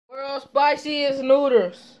spiciest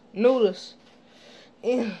noodles. Noodles.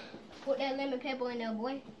 Yeah. Put that lemon pepper in there,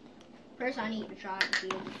 boy. First, I need to try it to see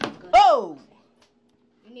if it's good. Oh!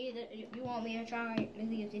 You want me to try it? Let's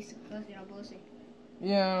see if this is disgusting or bullshit.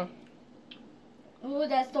 Yeah. Oh,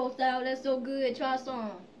 that's so sour. That's so good. Try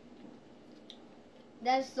some.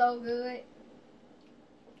 That's so good.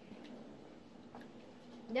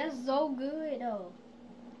 That's so good, though.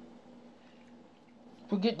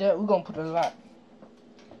 Forget that. We're going to put a lot.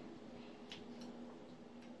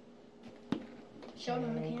 Show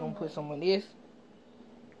them the camera. We're going to put some of this.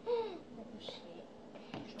 Oh, shit.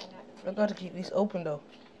 I got to keep these open, though.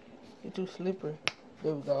 It's too slippery.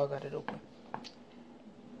 There we go. I got it open.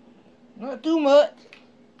 Not too much.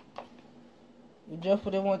 You just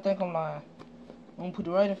for that one think I'm lying. I'm going to put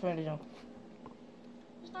it right in front of them.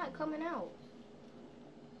 It's not coming out.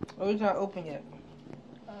 Oh, it's not open yet.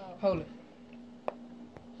 Hold it.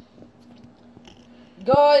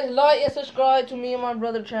 Guys, like and subscribe to me and my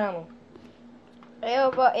brother channel.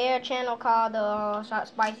 Air channel called the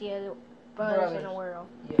spiciest brothers in the world.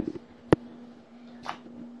 Yes.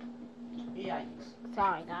 Yikes.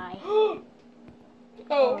 Sorry, guys. Oh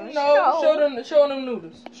no! Show them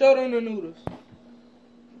noodles. Show them the noodles.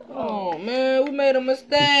 Oh man, we made a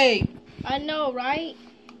mistake. I know, right?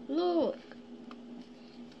 Look.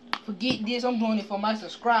 Forget this. I'm doing it for my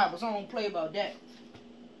subscribers. I don't play about that.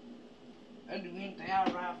 I do anything I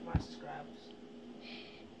ride for my subscribers.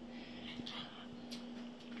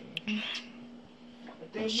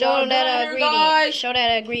 Show them that ingredient. Guys. Show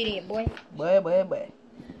that ingredient, boy. Boy.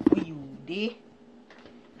 What you did?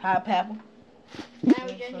 Hot pepper. Now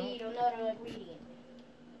we just need another ingredient.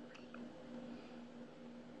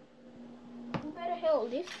 You better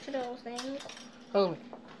hold this to those things. Hold it.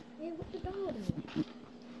 Hey, what the dog doing?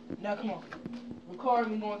 Now come on.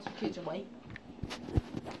 Record me going to the kitchen, boy.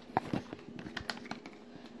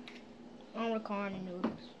 I'm recording the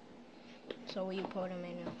noodles. So we put them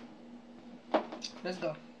in there. Let's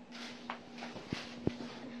go.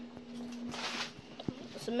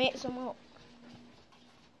 Let's mix them up.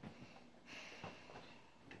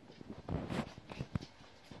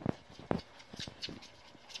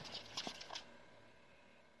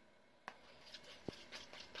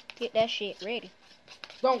 Get that shit ready.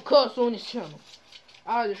 Don't cuss on this channel.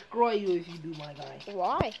 I'll destroy you if you do, my guy.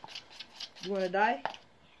 Why? You wanna die?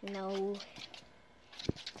 No.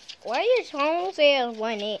 Why your tone says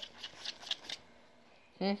one it?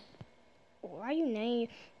 Why you name?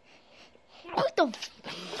 What the?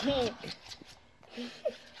 What's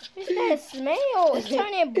that smell? It's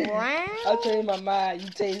turning brown. I'll change my mind. You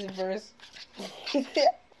taste it first.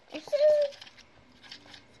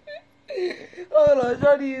 Hold on,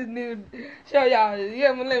 show these noodles. Show y'all.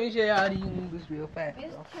 Yeah, let me show y'all these noodles real fast.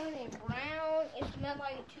 It's turning brown. It smells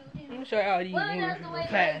like choo-choo. Let me show y'all these noodles real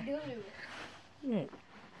fast.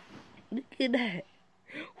 Look at that.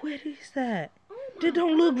 What is that? That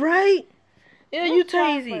don't look right. Yeah, you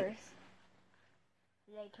taste it.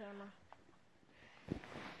 Yeah, camera.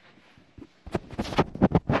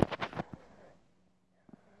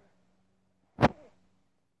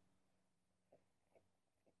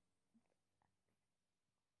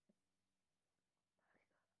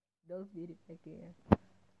 Those did it back there.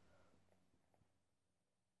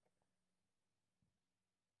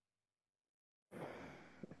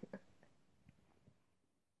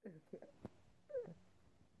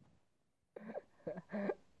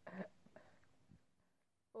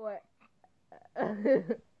 What?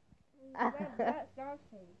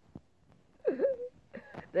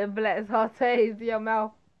 That black sauce taste in your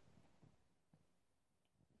mouth.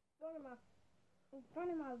 In front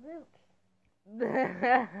of my lips.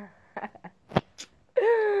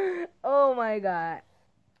 Oh my god.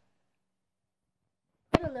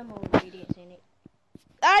 Put a little more ingredients in it.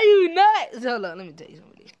 Are you nuts? Hold on, let me tell you something.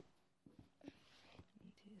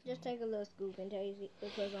 Just take a little scoop and taste it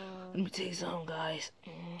because let me tell you something, guys.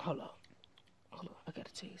 Hold on, I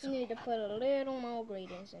gotta tell you something. You need to put a little more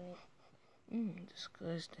ingredients in it.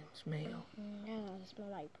 Disgusting smell. It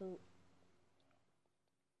smells like poop.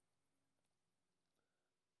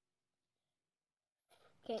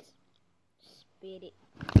 Can't spit it.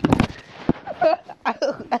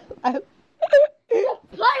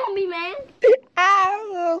 Play with me, man.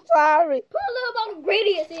 I'm so sorry. Put a little more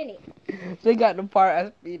ingredients in it. They got the part I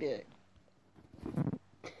spit it.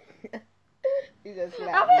 You just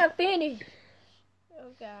slapped I'm me. gonna finish.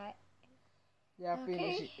 Oh God. Yeah, Okay.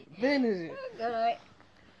 finish it. Finish it. Oh God.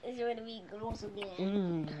 It's gonna be gross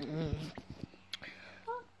again.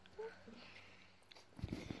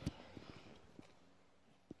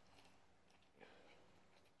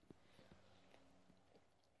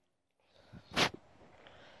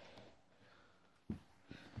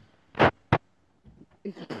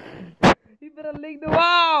 finna lick the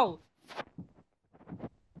wall.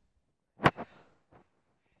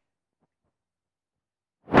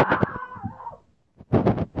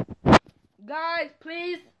 Guys,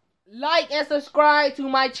 please like and subscribe to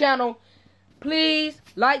my channel. Please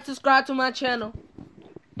like, subscribe to my channel.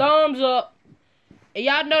 Thumbs up. And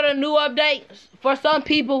y'all know the new update. For some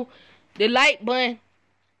people, the like button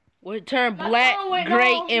will turn black,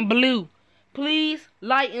 gray, and blue. Please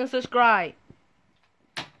like and subscribe.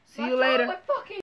 See you later.